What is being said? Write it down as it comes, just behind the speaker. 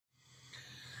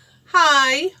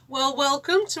Hi, well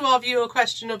welcome to our viewer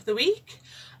question of the week,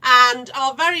 and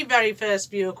our very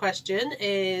first viewer question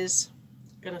is,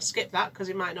 I'm going to skip that because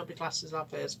it might not be classed as our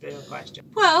first viewer question.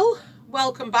 Well,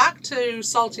 welcome back to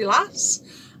Salty Lass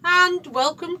and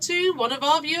welcome to one of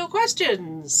our viewer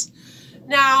questions.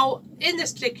 Now in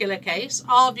this particular case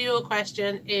our viewer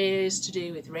question is to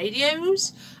do with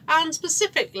radios and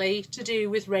specifically to do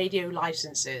with radio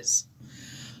licenses.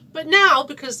 But now,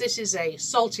 because this is a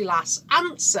Salty Lass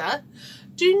answer,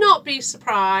 do not be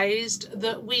surprised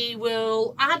that we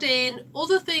will add in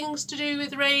other things to do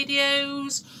with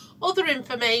radios, other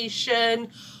information,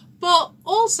 but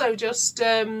also just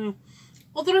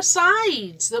other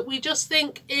asides that we just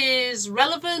think is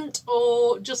relevant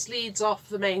or just leads off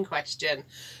the main question.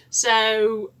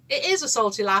 So it is a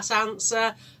Salty Lass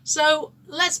answer, so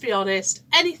let's be honest,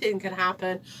 anything can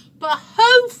happen, but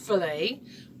hopefully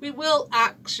we will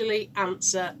actually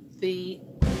answer the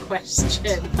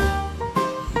question.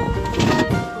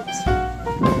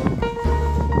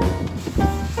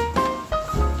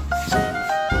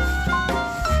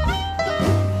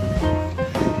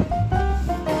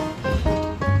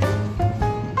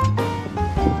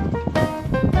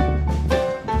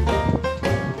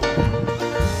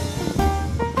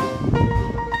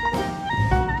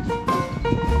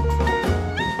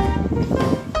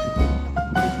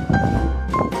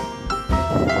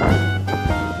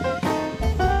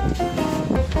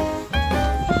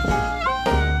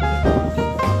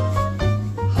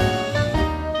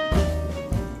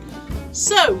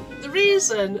 So the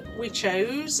reason we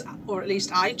chose, or at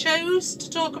least I chose, to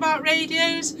talk about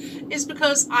radios is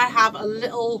because I have a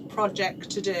little project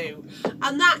to do,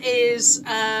 and that is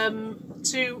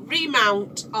to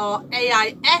remount our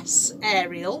AIS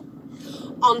aerial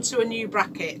onto a new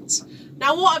bracket.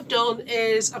 Now what I've done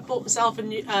is I've bought myself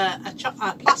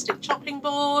a plastic chopping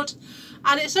board,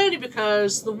 and it's only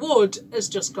because the wood has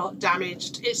just got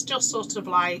damaged. It's just sort of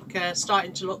like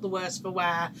starting to look the worse for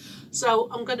wear, so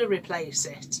I'm going to replace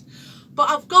it. But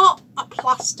I've got a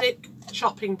plastic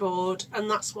chopping board and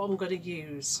that's what I'm going to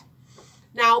use.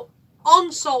 Now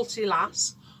on Salty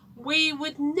Lass we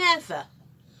would never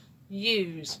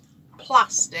use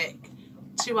plastic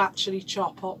to actually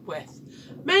chop up with,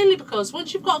 mainly because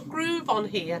once you've got a groove on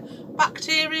here,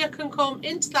 bacteria can come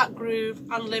into that groove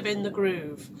and live in the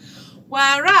groove.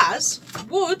 Whereas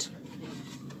wood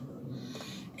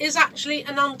is actually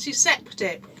an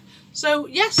antiseptic. So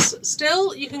yes,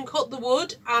 still you can cut the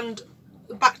wood and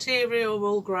the bacteria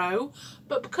will grow,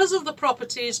 but because of the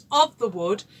properties of the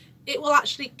wood, it will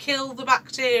actually kill the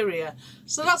bacteria.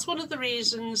 So that's one of the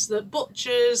reasons that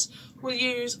butchers will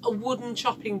use a wooden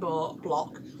chopping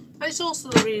block. And it's also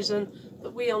the reason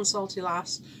that we on Salty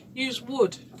Lass use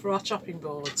wood for our chopping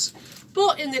boards.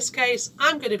 But in this case,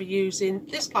 I'm going to be using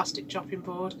this plastic chopping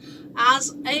board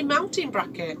as a mounting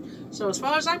bracket. So as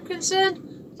far as I'm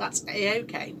concerned, that's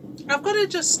a-okay. I've got to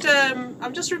just,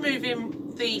 I'm just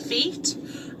removing the feet.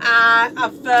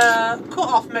 I've cut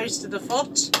off most of the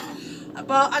foot,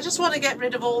 but I just want to get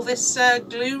rid of all this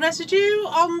glue residue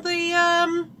on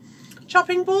the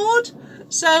chopping board.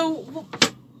 So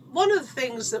one of the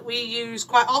things that we use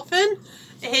quite often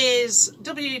is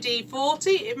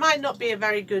WD-40. It might not be a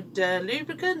very good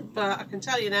lubricant, but I can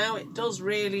tell you now it does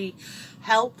really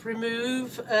help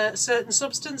remove certain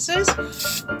substances.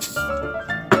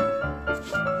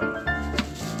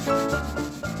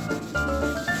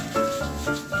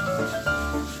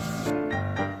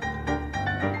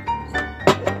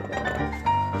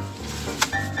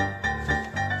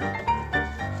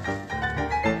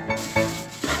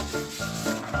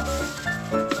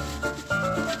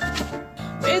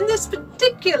 In this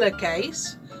particular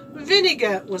case,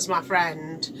 vinegar was my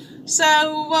friend.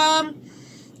 So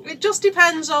it just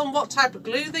depends on what type of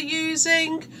glue they're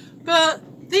using, but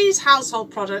these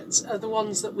household products are the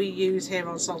ones that we use here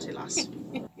on Salty Lass.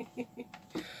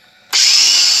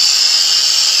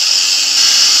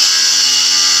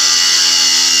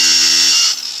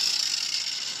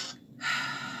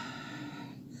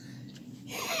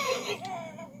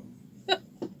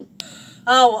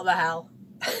 Oh, what the hell.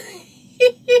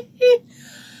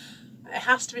 It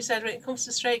has to be said, when it comes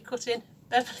to straight cutting,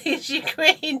 Beverly is your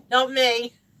queen, not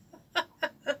me.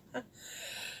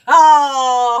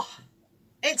 Oh,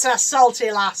 it's a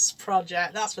Salty Lass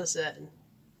project, that's for certain.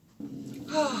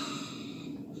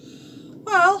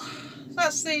 Well,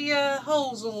 that's the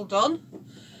holes all done,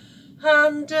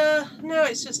 and now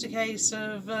it's just a case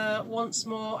of once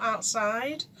more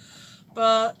outside.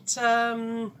 But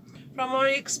from my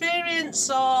experience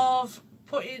of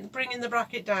bringing the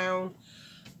bracket down,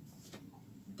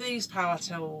 these power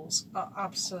tools are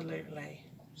absolutely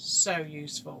so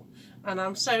useful. And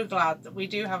I'm so glad that we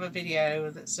do have a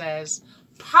video that says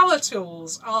power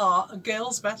tools are a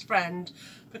girl's best friend,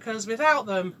 because without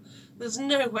them, there's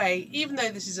no way, even though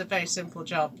this is a very simple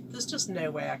job, there's just no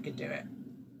way I could do it.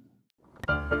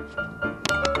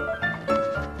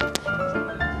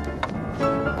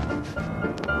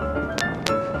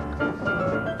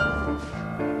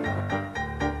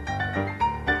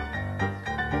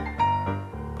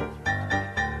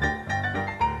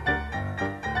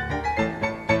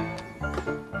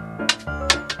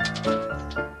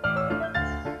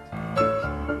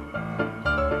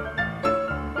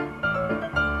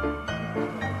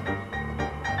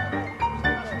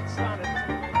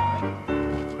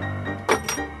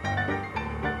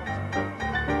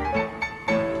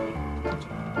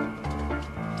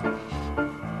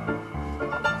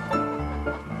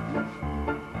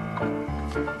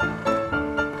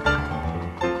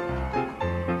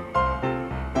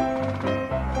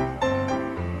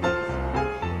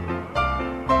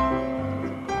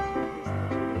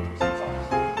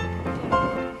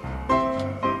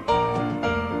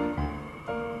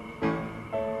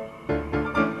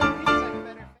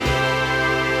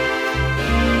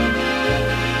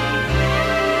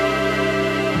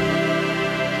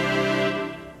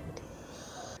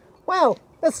 Well,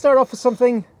 let's start off with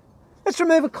something. Let's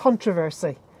remove a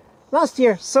controversy. Last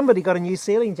year, somebody got a new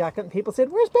sailing jacket and people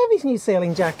said, "Where's Bevy's new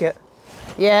sailing jacket?"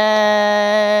 Yay!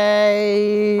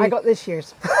 I got this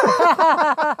year's.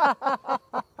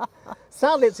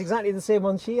 Sadly, it's exactly the same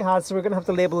one she has, so we're going to have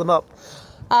to label them up.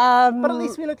 But at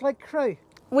least we look like crew.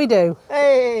 We do.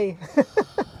 Hey!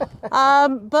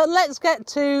 But let's get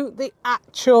to the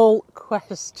actual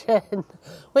question,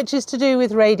 which is to do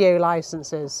with radio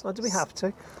licences. Well, do we have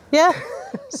to? Yeah?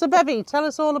 So, Bevy, tell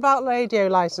us all about radio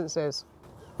licences.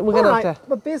 We're going to have to...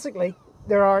 But basically,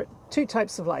 there are two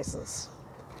types of licence.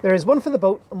 There is one for the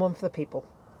boat and one for the people.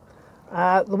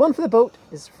 The one for the boat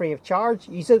is free of charge.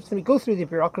 You simply go through the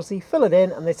bureaucracy, fill it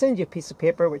in, and they send you a piece of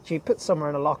paper which you put somewhere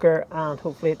in a locker, and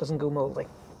hopefully it doesn't go mouldy.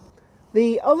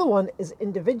 The other one is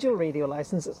individual radio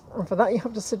licences, and for that you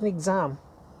have to sit an exam.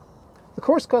 The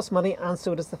course costs money, and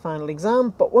so does the final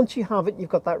exam, but once you have it, you've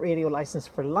got that radio licence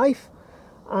for life.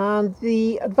 And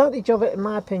the advantage of it, in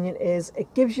my opinion, is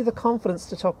it gives you the confidence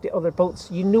to talk to other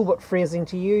boats. You know what phrasing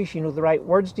to use, you know the right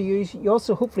words to use, you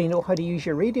also hopefully know how to use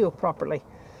your radio properly.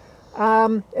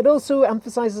 It also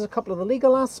emphasises a couple of the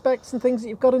legal aspects and things that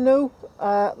you've got to know.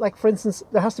 Like, for instance,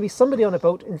 there has to be somebody on a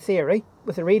boat, in theory,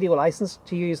 with a radio licence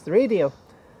to use the radio.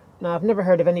 Now, I've never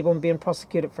heard of anyone being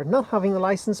prosecuted for not having the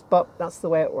licence, but that's the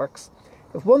way it works.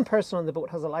 If one person on the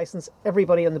boat has a licence,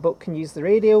 everybody on the boat can use the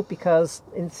radio, because,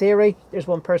 in theory, there's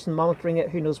one person monitoring it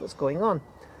who knows what's going on.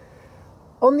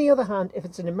 On the other hand, if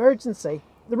it's an emergency,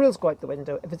 the rules go out the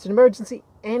window. If it's an emergency,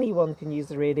 anyone can use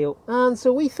the radio. And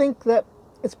so we think that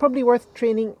it's probably worth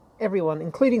training everyone,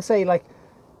 including, say, like,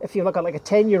 if you've got like a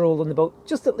 10-year-old on the boat,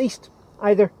 just at least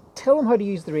either tell them how to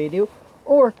use the radio,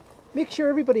 or make sure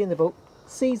everybody in the boat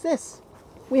sees this.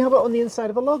 We have it on the inside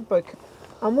of a logbook.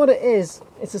 And what it is,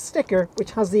 it's a sticker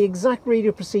which has the exact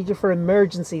radio procedure for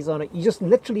emergencies on it. You just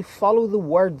literally follow the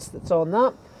words that's on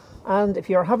that. And if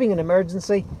you're having an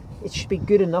emergency, it should be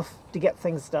good enough to get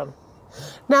things done.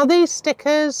 Now, these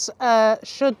stickers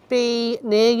should be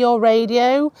near your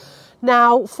radio.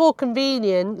 Now, for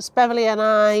convenience, Beverly and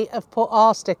I have put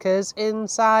our stickers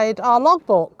inside our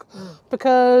logbook,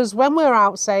 because when we're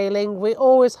out sailing, we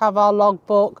always have our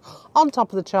logbook on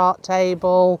top of the chart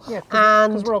table. Yeah,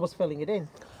 because we're always filling it in.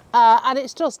 And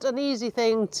it's just an easy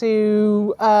thing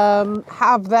to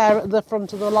have there at the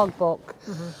front of the logbook.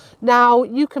 Now,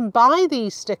 you can buy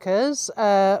these stickers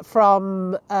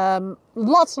from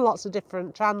lots and lots of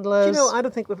different chandlers. Do you know, I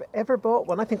don't think we've ever bought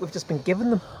one. I think we've just been given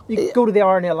them. You go to the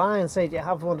RNLI and say, do you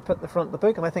have one to put at the front of the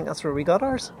book? And I think that's where we got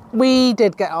ours. We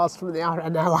did get ours from the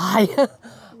RNLI.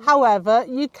 However,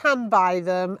 you can buy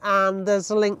them, and there's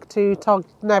a link to Tog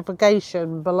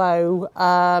Navigation below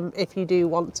if you do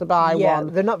want to buy one. Yeah,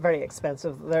 they're not very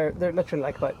expensive. They're literally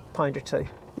like about £1 or £2.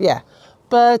 Yeah.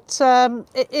 But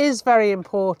it is very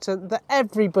important that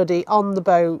everybody on the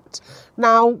boat...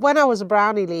 Now, when I was a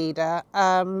brownie leader,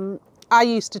 I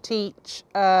used to teach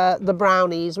the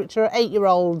brownies, which are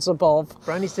 8-year-olds above.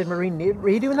 Brownies did marine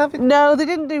radio navigation? No, they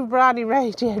didn't do brownie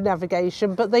radio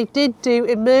navigation, but they did do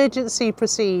emergency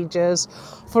procedures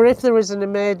for if there was an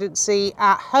emergency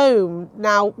at home.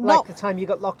 Now, like the time you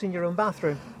got locked in your own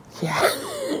bathroom? Yeah.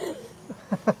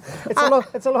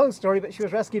 It's a long story, but she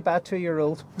was rescued by a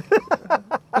 2-year-old.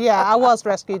 Yeah, I was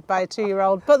rescued by a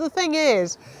 2-year-old. But the thing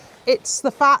is, it's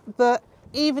the fact that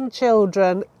even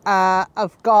children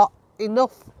have got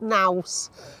enough nous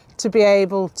to be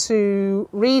able to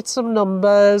read some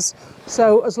numbers.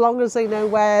 So as long as they know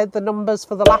where the numbers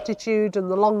for the latitude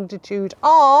and the longitude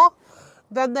are,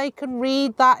 then they can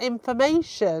read that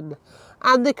information.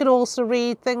 And they can also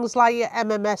read things like your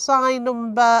MMSI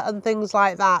number and things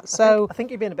like that. So I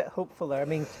think you're being a bit hopeful there. I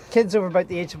mean, kids over about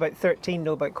the age of about 13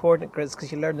 know about coordinate grids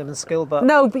because you learn them in school, but...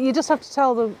 No, but you just have to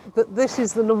tell them that this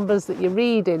is the numbers that you're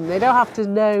reading. They don't have to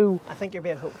know... I think you're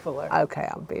being hopeful there. Okay,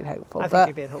 I'm being hopeful. I think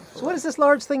you're being hopeful. So what is this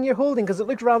large thing you're holding? Because it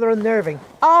looks rather unnerving.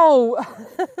 Oh!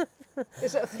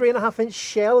 Is it a 3.5-inch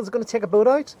shell? Is it going to take a boat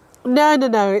out? No.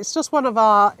 It's just one of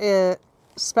our...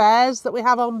 spares that we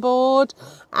have on board,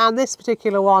 and this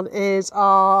particular one is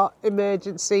our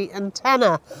emergency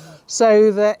antenna,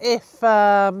 so that if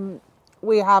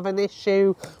we have an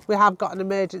issue, we have got an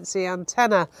emergency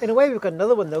antenna. In a way, we've got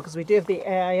another one though, because we do have the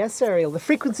AIS aerial. The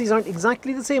frequencies aren't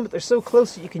exactly the same, but they're so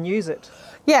close that you can use it.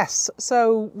 Yes,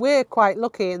 so we're quite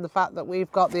lucky in the fact that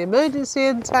we've got the emergency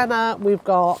antenna, we've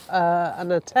got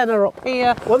an antenna up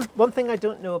here. One thing I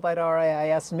don't know about our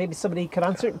AIS, and maybe somebody could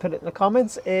answer it and put it in the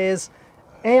comments, is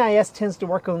AIS tends to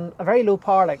work on a very low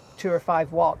power, like 2 or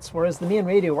 5 watts, whereas the main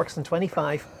radio works on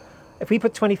 25. If we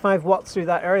put 25 watts through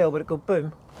that aerial, would it go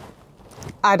boom?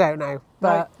 I don't know,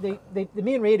 but the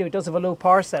main radio does have a low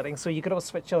power setting, so you could always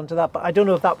switch on to that, but I don't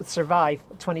know if that would survive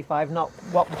 25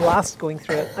 watt blast going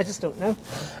through it. I just don't know.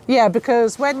 Yeah,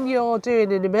 because when you're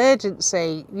doing an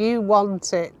emergency, you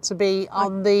want it to be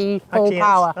on the full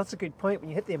power. That's a good point. When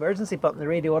you hit the emergency button, the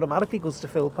radio automatically goes to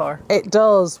full power. It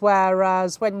does,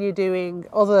 whereas when you're doing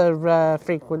other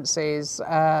frequencies,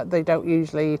 they don't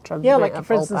usually transmit at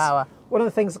full power. One of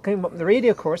the things that came up in the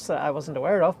radio course that I wasn't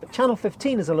aware of, but channel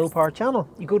 15 is a low power channel.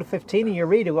 You go to 15 and your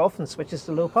radio often switches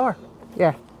to low power.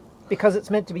 Yeah. Because it's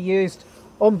meant to be used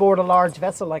on board a large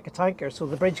vessel like a tanker, so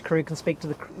the bridge crew can speak to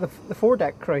the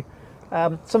foredeck crew.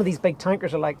 Some of these big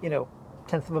tankers are like, 1/10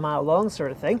 of a mile long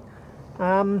sort of thing.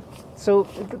 So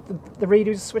the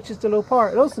radio just switches to low power.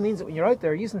 It also means that when you're out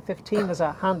there, using 15 as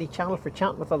a handy channel for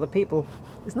chatting with other people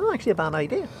is not actually a bad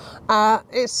idea.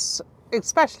 It's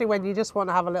especially when you just want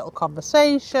to have a little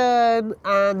conversation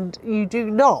and you do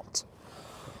not,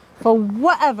 for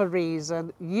whatever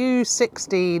reason, use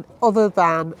 16 other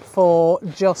than for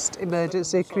just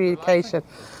emergency communication.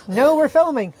 No, we're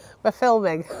filming. We're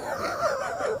filming.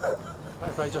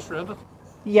 Have I just ruined it?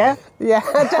 Yeah. Yeah,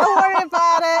 don't worry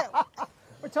about it.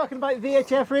 We're talking about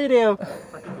VHF radio.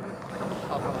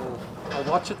 I'll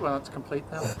watch it when it's complete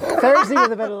now. Thursday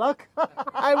with a bit of luck.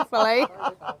 Hopefully.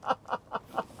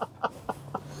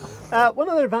 One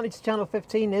other advantage to channel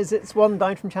 15 is it's one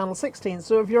down from channel 16.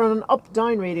 So if you're on an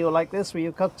up-down radio like this, where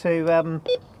you've got to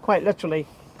quite literally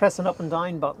press an up and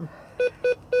down button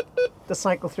to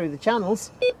cycle through the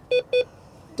channels,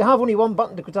 to have only one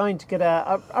button to go down to get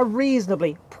a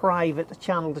reasonably private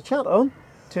channel to chat on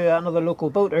to another local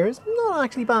boater is not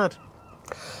actually bad.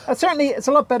 Certainly, it's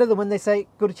a lot better than when they say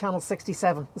go to channel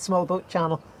 67, the small boat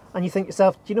channel, and you think to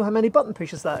yourself, do you know how many button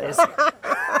pushes that is?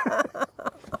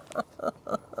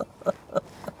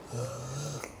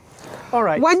 All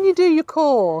right. When you do your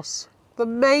course, the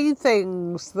main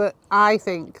things that I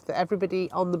think that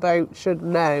everybody on the boat should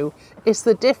know is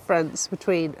the difference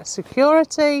between a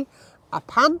security, a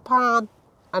pan-pan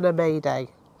and a mayday.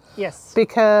 Yes.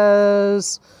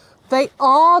 Because they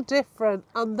are different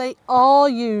and they are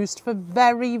used for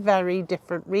very, very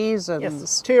different reasons.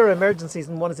 Yes, 2 are emergencies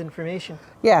and 1 is information.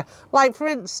 Yeah, like for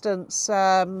instance,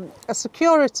 a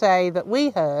security that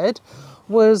we heard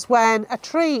was when a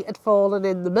tree had fallen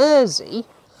in the Mersey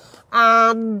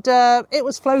and it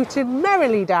was floating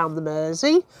merrily down the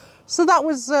Mersey. So that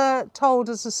was told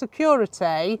as a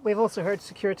security. We've also heard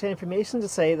security information to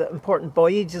say that important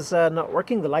buoyage is not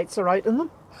working, the lights are out in them.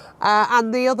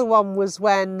 And the other one was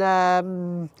when we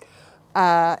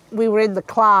were in the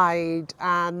Clyde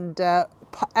and an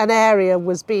area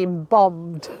was being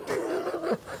bombed.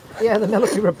 Yeah, the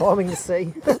military were bombing the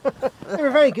sea. They were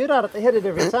very good at it, they hit it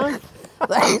every time.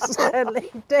 They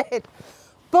certainly did.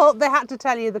 But they had to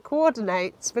tell you the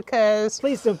coordinates because...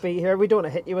 Please don't be here, we don't want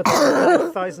to hit you with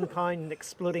a 5,000-pound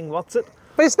exploding what's it.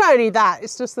 But it's not only that,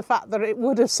 it's just the fact that it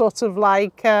would have sort of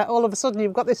like, all of a sudden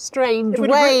you've got this strange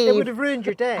wave. It would have ruined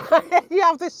your day. You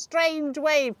have this strange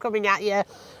wave coming at you.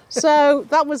 So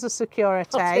that was a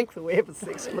security. I'll take the wave, it's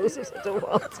the explosives I don't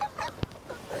want.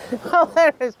 Well,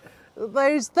 there is...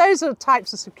 Those are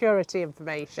types of security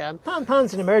information.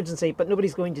 Pan-pan's an emergency, but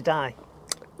nobody's going to die.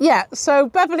 Yeah, so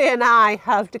Beverly and I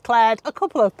have declared a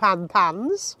couple of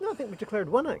pan-pans. No, I think we declared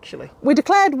 1 actually. We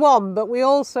declared 1, but we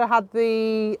also had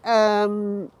the...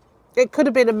 it could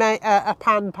have been a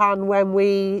pan-pan when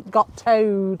we got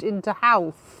towed into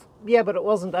Howth. Yeah, but it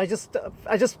wasn't. I just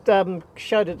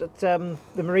shouted at the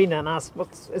marina and asked,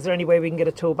 is there any way we can get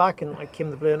a tow back? And out came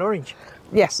the blue and orange.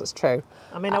 Yes, that's true.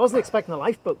 I mean, I wasn't expecting a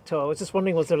lifeboat tow. I was just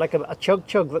wondering, was there like a chug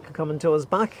that could come and tow us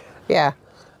back? Yeah.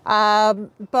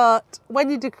 But when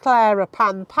you declare a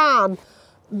pan,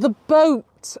 the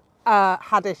boat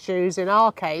had issues in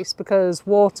our case because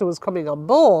water was coming on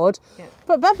board. Yeah.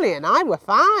 But Beverly and I were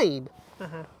fine.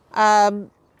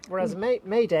 Whereas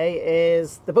Mayday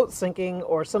is the boat's sinking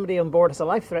or somebody on board has a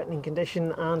life-threatening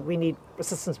condition and we need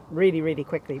assistance really, really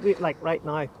quickly. Like right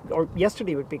now, or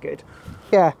yesterday would be good.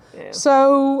 Yeah.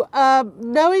 So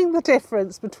knowing the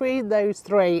difference between those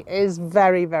three is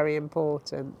very, very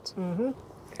important.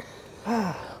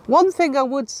 One thing I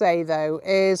would say though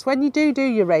is when you do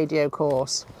your radio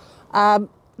course,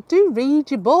 do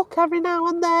read your book every now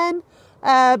and then.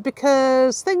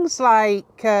 Because things like,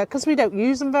 because we don't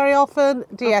use them very often,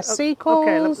 DSC calls.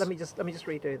 Okay, let me just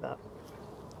redo that.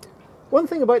 One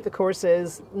thing about the course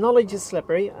is knowledge is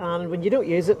slippery, and when you don't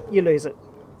use it, you lose it.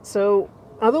 So,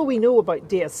 although we know about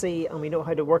DSC and we know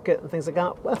how to work it and things like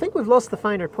that, I think we've lost the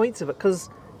finer points of it because,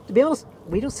 to be honest,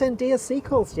 we don't send DSC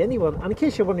calls to anyone. And in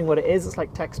case you're wondering what it is, it's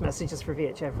like text messages for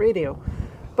VHF radio.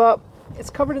 But it's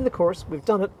covered in the course, we've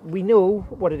done it, we know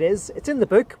what it is, it's in the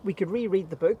book, we could reread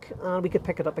the book and we could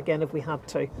pick it up again if we had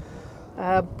to.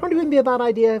 Probably wouldn't be a bad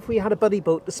idea if we had a buddy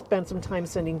boat to spend some time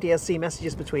sending DSC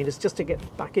messages between us just to get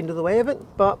back into the way of it,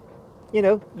 but, you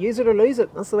know, use it or lose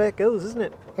it, that's the way it goes, isn't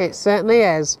it? It certainly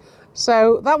is.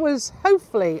 So that was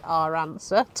hopefully our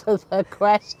answer to the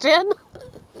question.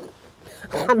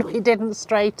 And we didn't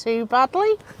stray too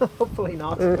badly. Hopefully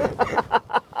not.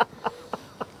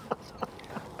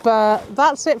 But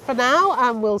that's it for now,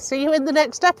 and we'll see you in the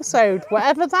next episode,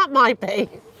 whatever that might be.